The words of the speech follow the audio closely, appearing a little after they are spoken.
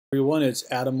Everyone, it's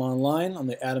Adam Online on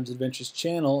the Adam's Adventures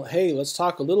channel. Hey, let's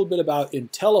talk a little bit about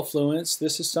Intellifluence.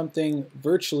 This is something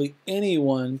virtually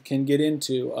anyone can get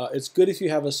into. It's good if you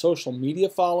have a social media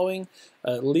following,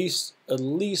 at least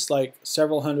like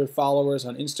several hundred followers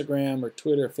on Instagram or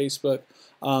Twitter or Facebook.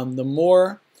 The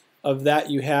more of that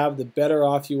you have, the better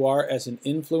off you are as an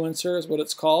influencer, is what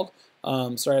it's called.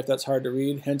 Sorry if that's hard to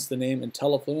read, hence the name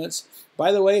Intellifluence.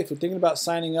 By the way, if you're thinking about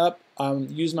signing up,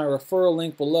 use my referral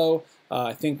link below.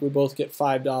 I think we both get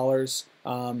 $5,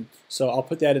 so I'll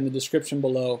put that in the description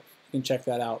below. You can check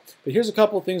that out. But here's a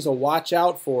couple of things to watch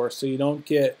out for so you don't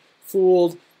get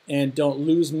fooled and don't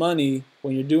lose money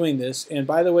when you're doing this. And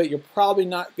by the way, you're probably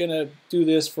not going to do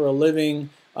this for a living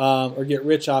or get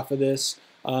rich off of this.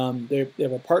 They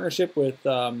have a partnership with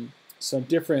some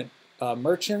different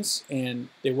merchants, and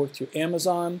they work through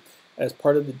Amazon as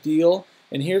part of the deal.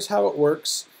 And here's how it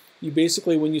works. You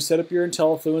basically, when you set up your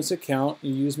Intellifluence account,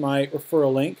 you use my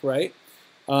referral link, right?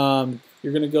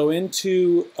 You're going to go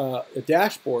into a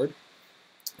dashboard,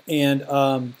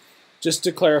 and just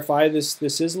to clarify, this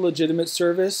is a legitimate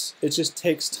service. It just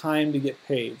takes time to get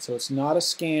paid, so it's not a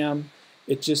scam.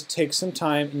 It just takes some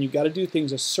time, and you've got to do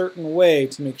things a certain way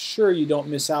to make sure you don't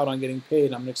miss out on getting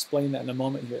paid. I'm going to explain that in a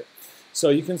moment here. So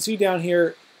you can see down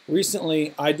here,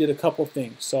 recently I did a couple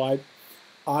things. So I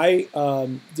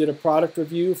did a product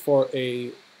review for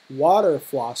a water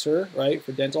flosser, right,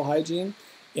 for dental hygiene,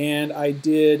 and I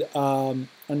did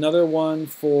another one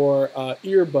for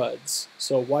earbuds,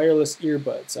 so wireless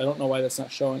earbuds. I don't know why that's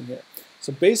not showing here.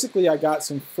 So basically, I got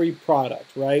some free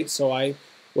product, right? So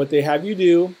what they have you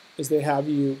do is they have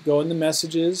you go in the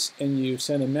messages and you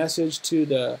send a message to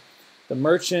the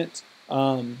merchant.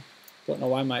 Don't know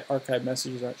why my archive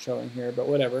messages aren't showing here, but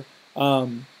whatever.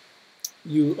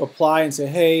 You apply and say,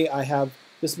 hey, I have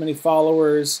this many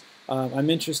followers. I'm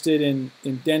interested in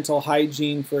dental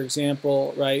hygiene, for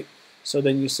example, right? So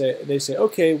then they say,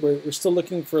 okay, we're still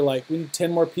looking for, like, we need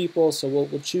 10 more people, so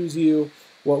we'll choose you.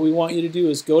 What we want you to do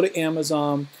is go to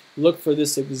Amazon, look for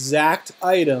this exact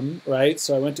item, right?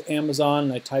 So I went to Amazon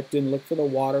and I typed in, look for the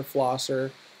water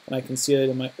flosser, and I can see it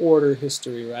in my order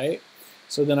history, right?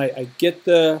 So then I get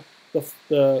the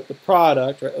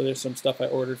product, right? There's some stuff I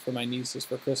ordered for my nieces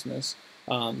for Christmas.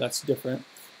 That's different,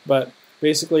 but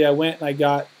basically I went and I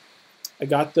got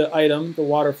the item, the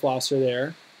water flosser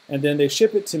there, and then they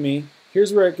ship it to me.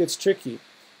 Here's where it gets tricky.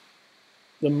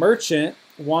 The merchant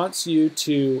wants you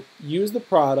to use the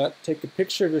product, take a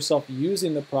picture of yourself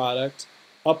using the product,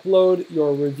 upload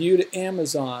your review to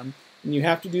Amazon, and you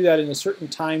have to do that in a certain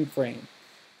time frame.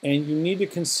 And you need to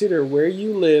consider where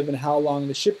you live and how long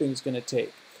the shipping is going to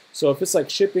take. So if it's like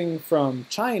shipping from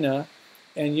China,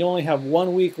 and you only have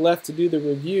 1 week left to do the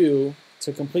review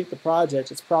to complete the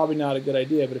project, it's probably not a good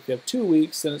idea. But if you have 2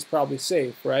 weeks, then it's probably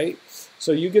safe, right?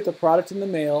 So you get the product in the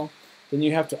mail, then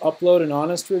you have to upload an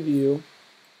honest review,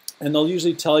 and they'll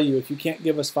usually tell you, if you can't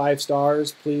give us 5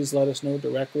 stars, please let us know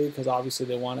directly, because obviously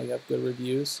they want to have good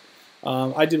reviews.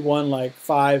 I did one like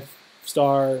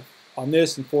 5-star on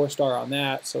this and 4-star on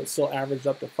that, so it still averaged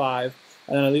up to 5,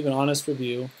 and then I leave an honest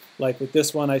review. Like with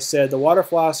this one, I said the water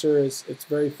flosser it's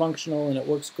very functional and it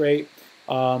works great.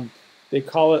 They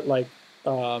call it like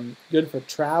good for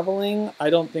traveling. I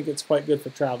don't think it's quite good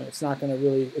for traveling. It's not going to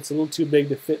really. It's a little too big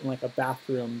to fit in like a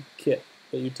bathroom kit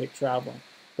that you take traveling.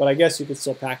 But I guess you could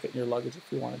still pack it in your luggage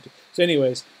if you wanted to. So,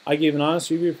 anyways, I gave an honest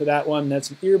review for that one. That's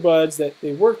some earbuds that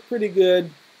they work pretty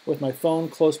good with my phone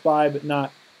close by, but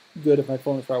not good if my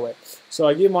phone is far away. So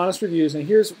I gave them honest reviews, and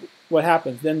here's what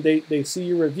happens. Then they see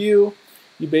your review.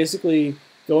 You basically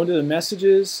go into the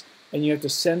messages and you have to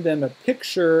send them a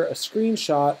picture, a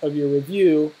screenshot of your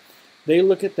review. They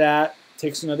look at that,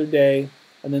 takes another day,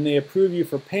 and then they approve you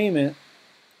for payment.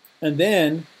 And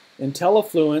then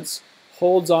Intellifluence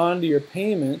holds on to your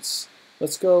payments.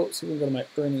 Let's go, so we can go to my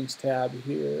earnings tab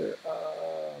here.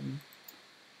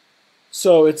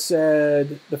 So it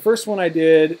said, the first one I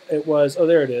did, it was, oh,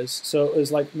 there it is. So it was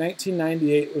like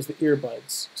 $19.98 was the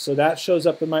earbuds. So that shows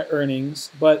up in my earnings,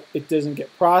 but it doesn't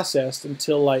get processed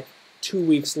until like 2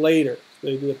 weeks later.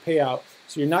 They do a payout.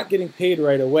 So you're not getting paid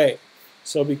right away.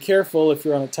 So be careful if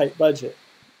you're on a tight budget.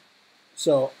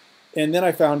 So, and then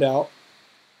I found out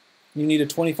you need a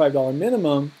 $25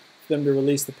 minimum for them to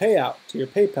release the payout to your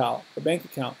PayPal or bank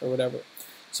account or whatever.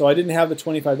 So I didn't have the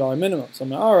 $25 minimum. So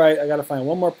I'm like, all right, I got to find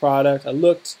one more product. I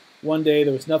looked one day,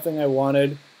 there was nothing I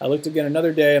wanted. I looked again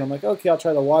another day, and I'm like, okay, I'll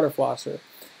try the water flosser.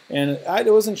 And I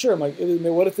wasn't sure. I'm like,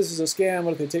 what if this is a scam?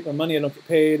 What if they take my money, I don't get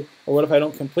paid? Or what if I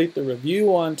don't complete the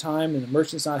review on time and the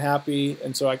merchant's not happy?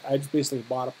 And so I just basically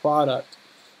bought a product.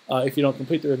 If you don't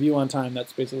complete the review on time,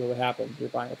 that's basically what happens. You're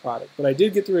buying a product. But I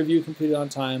did get the review completed on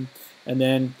time, And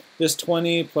then this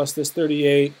 20 plus this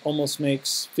 38 almost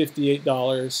makes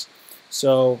 $58.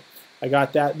 So I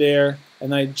got that there.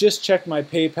 And I just checked my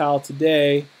PayPal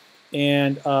today,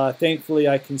 and thankfully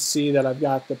I can see that I've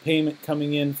got the payment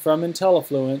coming in from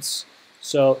Intellifluence.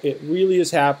 So it really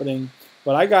is happening.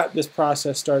 But I got this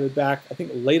process started back, I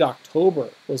think late October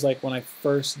was like when I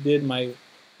first did my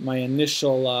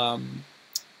initial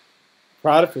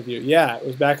product review. Yeah, it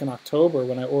was back in October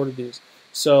when I ordered these.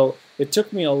 So it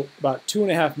took me about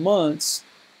 2.5 months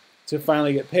to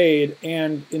finally get paid,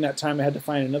 and in that time I had to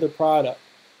find another product.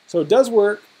 So it does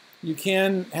work. You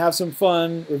can have some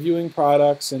fun reviewing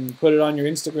products and put it on your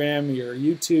Instagram or your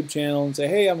YouTube channel and say,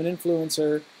 hey, I'm an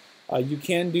influencer. You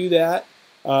can do that.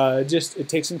 It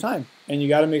takes some time, and you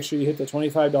got to make sure you hit the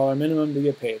 $25 minimum to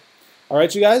get paid. All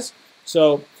right, you guys?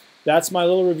 So that's my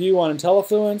little review on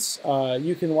Intellifluence.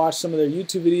 You can watch some of their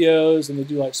YouTube videos, and they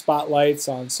do like spotlights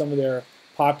on some of their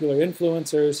popular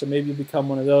influencers, so maybe you become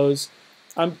one of those.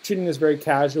 I'm treating this very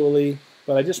casually,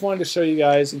 but I just wanted to show you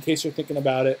guys in case you're thinking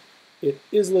about it. It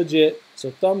is legit, so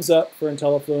thumbs up for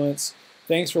Intellifluence.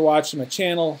 Thanks for watching my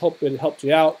channel. Hope it helped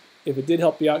you out. If it did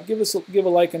help you out, give a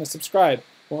like and a subscribe.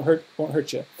 Won't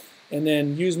hurt you. And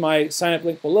then use my sign up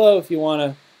link below if you want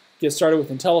to get started with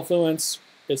Intellifluence.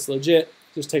 It's legit.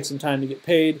 Just take some time to get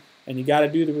paid, and you got to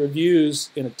do the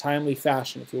reviews in a timely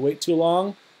fashion. If you wait too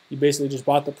long, you basically just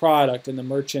bought the product and the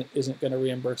merchant isn't going to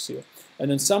reimburse you.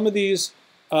 And then some of these,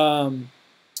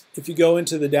 if you go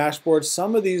into the dashboard,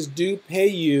 some of these do pay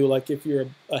you, like if you're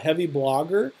a heavy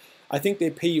blogger, I think they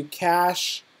pay you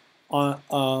cash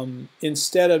on,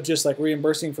 instead of just like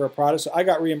reimbursing for a product. So I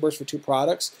got reimbursed for 2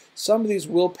 products. Some of these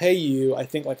will pay you, I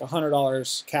think, like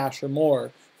 $100 cash or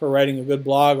more for writing a good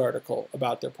blog article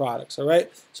about their products. All right,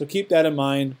 so keep that in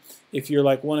mind. If you're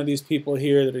like one of these people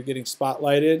here that are getting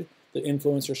spotlighted, the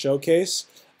influencer showcase,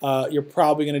 you're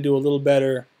probably going to do a little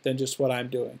better than just what I'm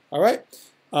doing. All right,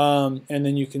 and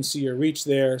then you can see your reach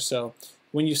there. So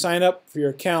when you sign up for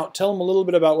your account, tell them a little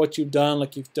bit about what you've done.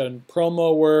 Like you've done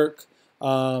promo work.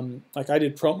 Like I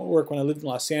did promo work when I lived in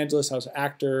Los Angeles. I was an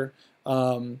actor.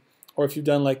 Or if you've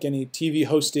done like any TV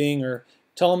hosting, or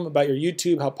tell them about your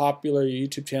YouTube, how popular your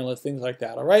YouTube channel is, things like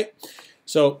that. All right.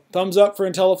 So thumbs up for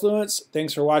Intellifluence.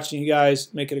 Thanks for watching, you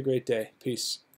guys. Make it a great day. Peace.